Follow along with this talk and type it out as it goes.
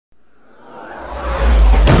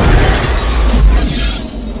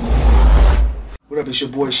What up, it's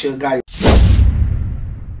your boy Suge Gotti.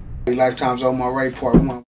 Lifetime's Omar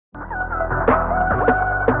Pt.1.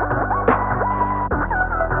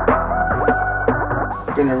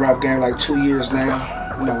 Been in the rap game like 2 years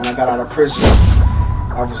now. You know, when I got out of prison,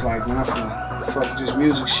 I was like, man, I'm finna fuck with this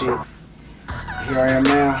music shit. Here I am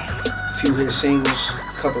now, a few hit singles,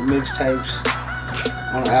 a couple mixtapes.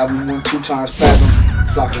 On the album, went 2 times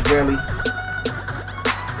platinum, Valley.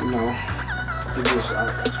 You know, it just,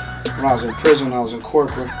 when I was in prison, I was in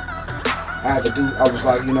corporate. I was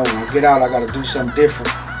like, you know, when I get out, I gotta do something different.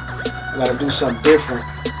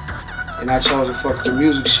 And I chose to fuck with the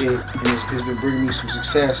music shit, and it's been bringing me some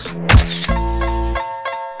success.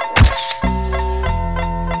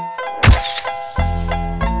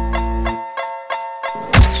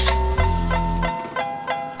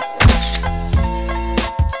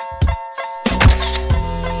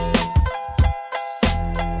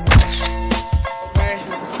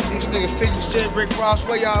 These niggas 50 Cent, Rick Ross,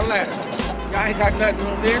 where y'all at? Y'all ain't got nothing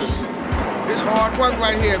on this. This hard work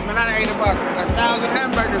right here, man. I ate about 1,000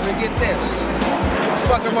 hamburgers and get this.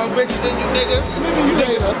 Fucking more bitches than you niggas. You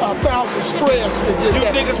ate 1,000 spreads to get you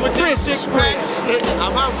that. You niggas with this 6 packs.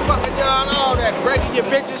 I'm out fucking y'all and all that. Breaking your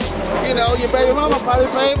bitches. You know, your baby mama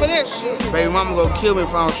probably paying for this shit. Baby mama gonna kill me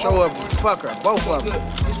if I don't show up and fuck her. Both of them.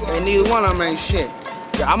 And neither one of them ain't shit.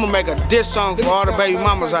 Yeah, I'm gonna make a diss song for all the baby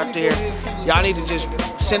mamas out there. Y'all need to just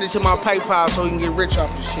send it to my PayPal so we can get rich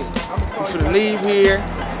off this shit. We finna leave here,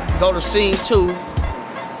 go to scene 2.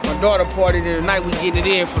 My daughter party tonight, we getting it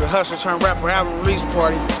in for the Hustle Turn Rapper album release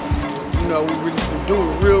party. You know, we really finna do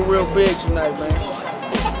it real big tonight, man.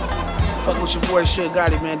 Fuck with your boy Suge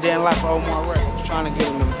Gotti, man. Day in life of Omar Ray. Trying to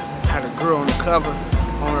get him to have a girl on the cover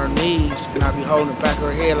on her knees, and I be holding the back of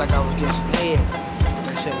her head like I was getting some head.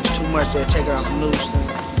 They said it's too much, they'll take her off the newsstand.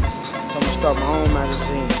 So I'm gonna start my own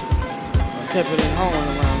magazine. I'm pimping it home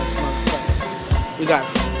around this motherfucker.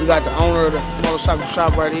 We got the owner of the motorcycle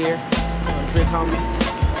shop right here, big homie.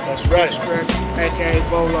 That's right. AKA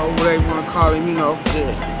Bolo, whatever you want to call him, you know.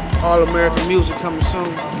 Yeah. All American music coming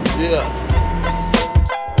soon. Yeah.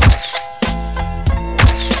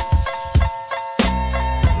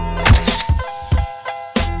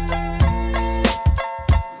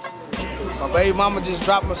 My baby mama just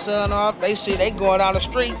dropped my son off. They see they going down the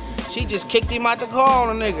street. She just kicked him out the car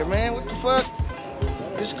on a nigga, man. What the fuck?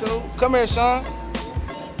 It's cool. Come here, son.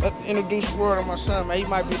 Let's introduce the world to my son, man. He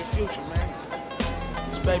might be the future, man.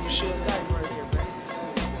 This baby Suge Gotti right here, man.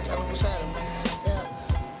 Tell him what's happening, man. What's up?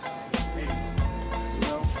 You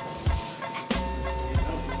know?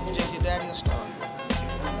 You just your daddy a star.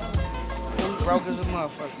 He broke as a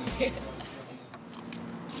motherfucker.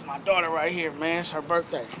 It's my daughter right here, man. It's her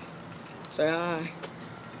birthday. Say hi.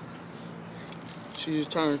 She just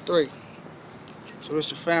turned 3. So it's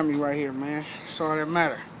the family right here, man. That's all that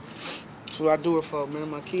matter. That's what I do it for, man,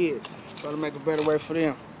 my kids. Try to make a better way for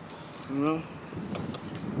them. You know?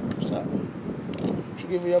 What's up? What you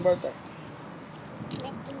give for your birthday? Mickey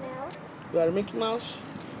Mouse. You got a Mickey Mouse?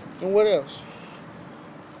 And what else?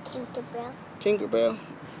 Tinkerbell. Tinkerbell?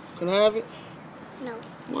 Can I have it? No.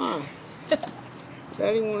 Why?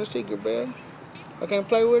 Daddy want a Tinkerbell. I can't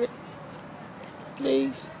play with it?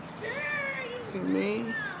 Please? You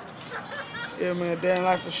mean? Yeah, man, day in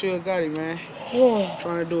life of Suge Gotti, man.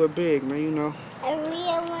 Trying to do it big, man, you know.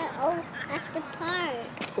 Aria went over at the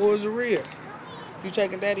park. Who is Aria? You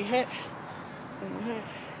taking daddy hat?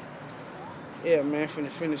 Yeah, man, finna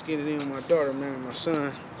finish getting it in with my daughter, man, and my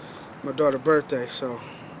son. My daughter's birthday, so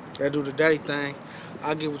gotta do the daddy thing.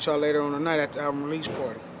 I'll get with y'all later on tonight at the album release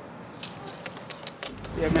party.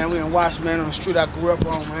 Yeah, man, we in Watts, man, on the street I grew up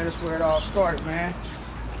on, man. That's where it all started, man.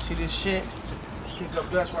 See this shit? Kick up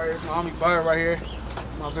dust right here. It's my homie Bird right here.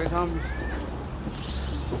 My big homies.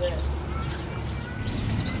 Yeah.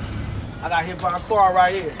 I got hit by a car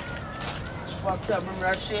right here. Fucked up, remember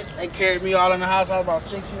that shit? They carried me all in the house. I was about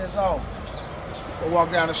 6 years old. I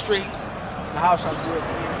walk down the street, the house I grew up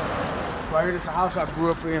in. Right here, this is the house I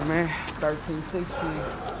grew up in, man. 1316.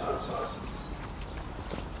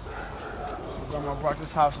 Grandma brought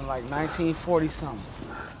this house in like 1940 something.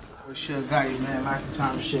 With Suge Gotti, man. Life and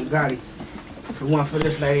time of Suge Gotti. If it wasn't for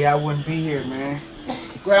this lady, I wouldn't be here, man.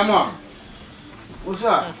 Grandma, what's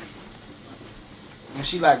up? And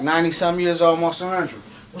she like 90-something years old, almost 100.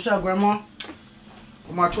 What's up, Grandma?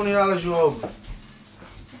 For my $20 you owe me.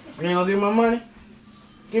 You ain't gonna give me my money?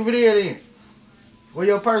 Give it here then. Where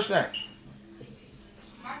your purse at?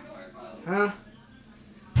 Huh?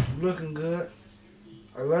 You looking good.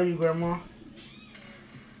 I love you, Grandma.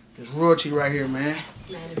 It's royalty right here, man.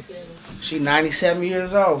 97. She 97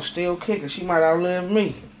 years old, still kicking. She might outlive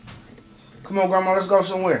me. Come on, Grandma, let's go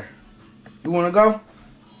somewhere. You want to go?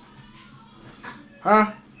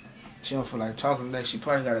 Huh? She don't feel like talking today. She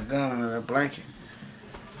probably got a gun under her blanket.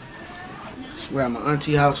 We're at my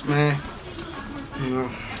auntie house, man. You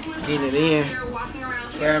know, getting it in.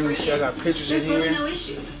 Family, see I got pictures in here.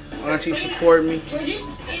 Auntie support me. Would you?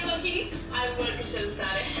 Are you lucky? I 100%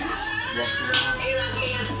 got it. Are you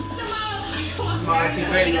lucky? My auntie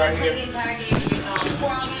Betty right here. The entire game. We're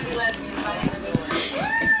all gonna be lesbians by the end of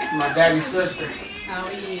the My daddy's sister. How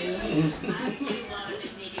are you?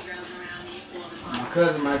 My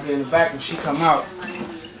cousin might be in the back when she come out.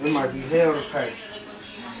 It might be hell to pay.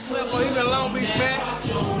 Well, even Long Beach, man.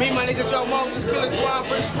 Me, my nigga Joe Moses, Killer Twan,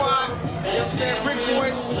 Brick Squad. You know what I'm saying? Brick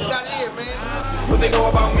Boys, what you got here, man? What they know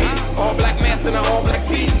about me? All black mask in an all black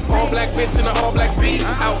tee. All black bitch in an all black V.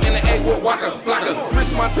 Out in the A with Waka, Blocker.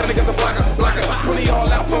 Rich Montana got the blocker. 20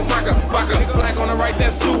 all out on Taka, Baka. Black on the right,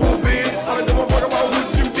 that's Suge bitch. I don't give a fuck about what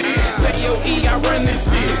you did. Say E, I run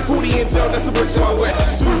this shit. Hootie and Joe, that's the British Wild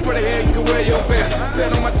West. Shoot for the head, you can wear your vest.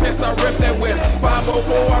 Stand on my chest, I rep that West.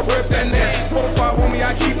 504, I rep that nest. 45 on me,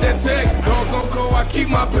 I keep that tech. Dogs on call, I keep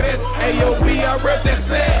my pets. AOB, I rep that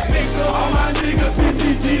set. All my niggas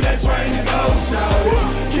TTG, that train to go, shout it.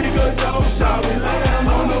 Kick a dough, shout it. Lay down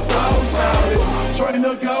on the floor, shout it. Train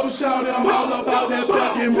to go, shout it. I'm all about that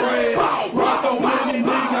fucking bread. Rock so many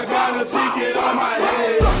niggas, I got a ticket on my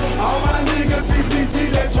head. All my niggas TTG,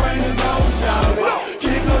 that train to go, shout it.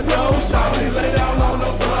 Kick a dough, shout it. Lay down on the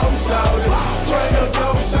floor, shout it. Train to go,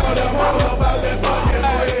 shout it. I'm all about that fucking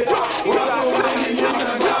bread. Rock so many niggas,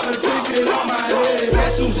 I got a ticket on my head.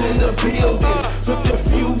 Who's in the building? Flipped a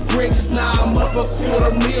few bricks, now I'm up a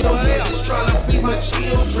 $250,000. Just tryna feed my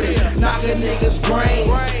children. Knocking niggas'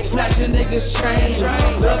 brains, snatching niggas' chains.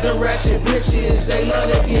 Love the ratchet bitches, they love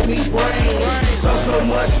to give me brains. So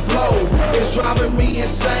much blow, it's driving me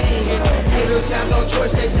insane. Haters have no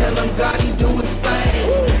choice, they tell them Gotti do his thing.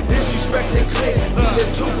 Disrespect the clique, need a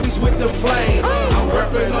two-piece with the flame. I'm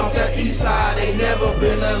reppin' off that east side, ain't never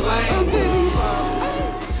been a lane.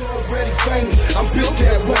 Already famous, I'm built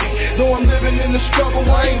that way. Though I'm living in the struggle,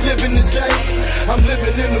 I ain't living the day. I'm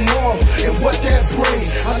living in the morning and what that brings.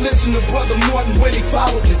 I listen to Brother Martin when he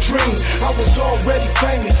followed the dream. I was already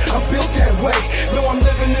famous, I'm built that way. Though I'm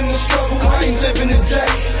living in the struggle, I ain't living the day.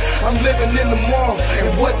 I'm living in the morning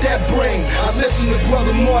and what that brings. I listen to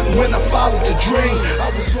Brother Martin when I followed the dream. I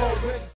was already